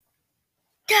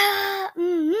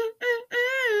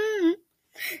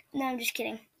I'm just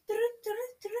kidding.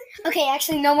 Okay,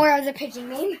 actually, no more of the pigeon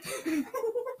name.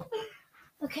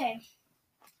 Okay.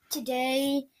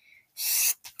 Today,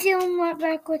 still not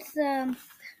back with the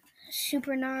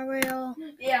Super Mario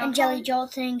and Jelly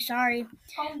Jolt thing. Sorry.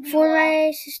 For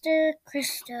my sister,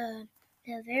 Krista,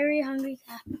 the Very Hungry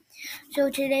Cat. So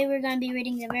today we're going to be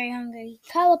reading The Very Hungry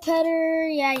Calipetter.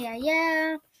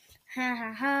 Yeah. Ha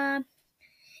ha ha.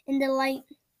 In the light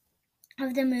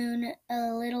of the moon,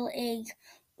 a little egg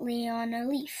lay on a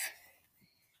leaf.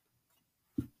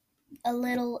 A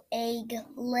little egg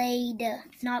laid,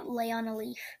 not lay on a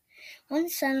leaf. One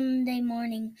Sunday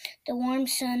morning, the warm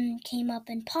sun came up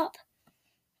and pop!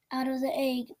 Out of the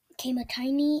egg came a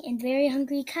tiny and very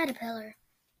hungry caterpillar.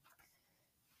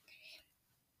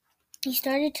 He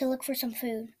started to look for some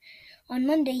food. On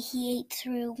Monday he ate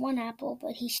through one apple,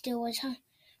 but he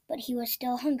was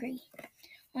still hungry.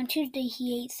 On Tuesday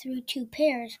he ate through 2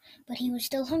 pears, but he was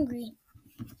still hungry.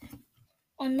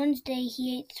 On Wednesday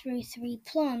he ate through 3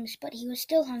 plums, but he was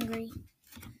still hungry.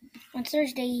 On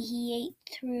Thursday he ate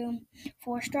through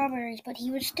 4 strawberries, but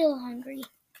he was still hungry.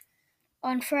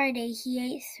 On Friday he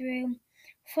ate through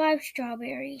 5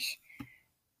 strawberries,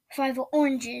 5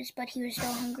 oranges, but he was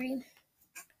still hungry.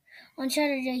 On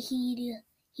Saturday he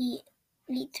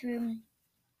ate through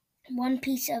 1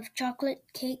 piece of chocolate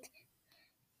cake,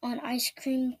 one ice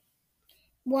cream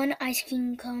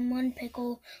cone, 1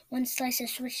 pickle, 1 slice of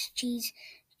Swiss cheese,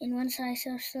 and 1 slice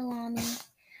of salami,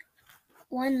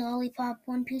 1 lollipop,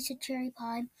 1 piece of cherry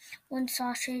pie, 1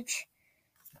 sausage,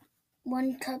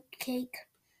 1 cupcake,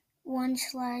 1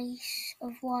 slice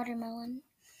of watermelon.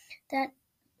 That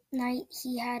night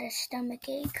he had a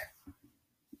stomachache.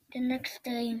 The next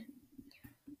day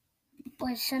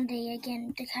was Sunday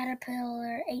again. The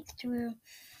caterpillar ate through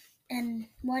 1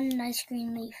 nice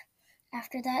green leaf.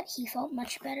 After that he felt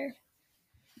much better.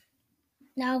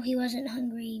 Now he wasn't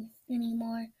hungry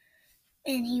anymore,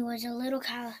 and he wasn't a little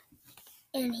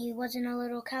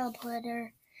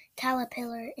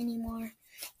caterpillar anymore.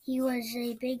 He was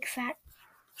a big fat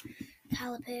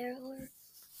caterpillar.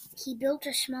 He built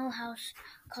a small house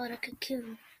called a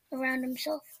cocoon around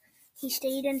himself. He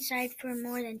stayed inside for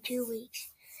more than 2 weeks.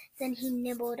 Then he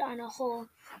nibbled on a hole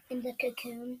in the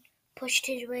cocoon, pushed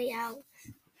his way out,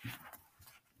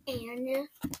 and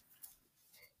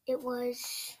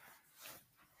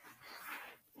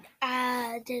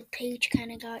the page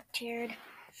kind of got teared,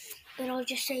 but I'll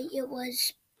just say it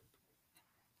was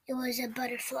a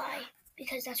butterfly,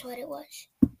 because that's what it was.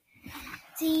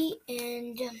 The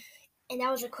end. And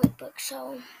that was a quick book,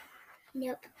 so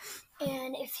yep.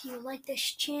 And if you like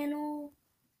this channel,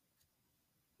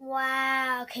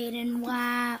 wow, Caden,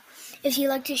 wow. If you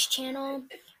like this channel,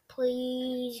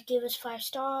 please give us 5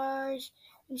 stars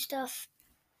and stuff.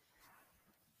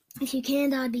 If you can,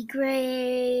 that would be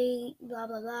great, blah,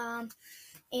 blah, blah.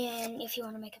 And if you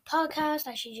want to make a podcast,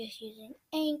 I should just use an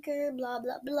Anchor, blah,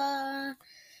 blah, blah,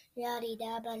 yada,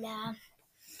 da, blah, blah.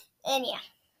 And yeah.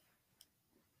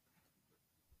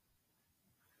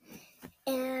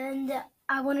 And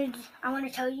I want to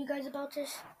tell you guys about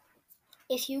this.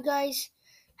 If you guys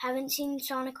haven't seen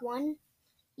Sonic 1,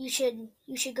 you should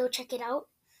go check it out.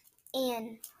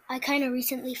 And I kind of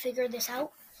recently figured this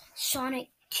out. Sonic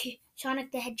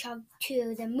the Hedgehog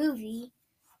 2, the movie.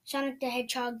 Sonic the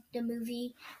Hedgehog, the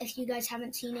movie. If you guys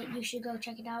haven't seen it, you should go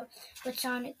check it out. But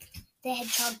Sonic the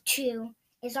Hedgehog 2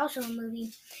 is also a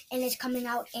movie, and it's coming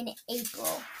out in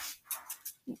April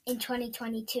in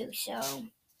 2022. So,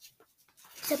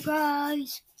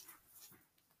 surprise!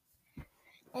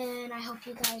 And I hope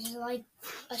you guys like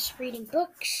us reading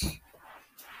books.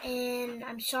 And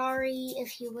I'm sorry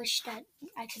if you wish that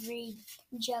I could read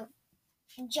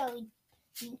Jelly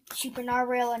Super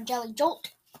Mario and Jelly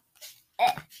Jolt.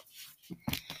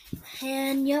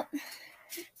 And yep.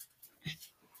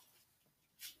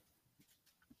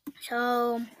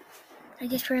 So I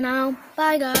guess for now,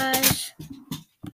 bye guys.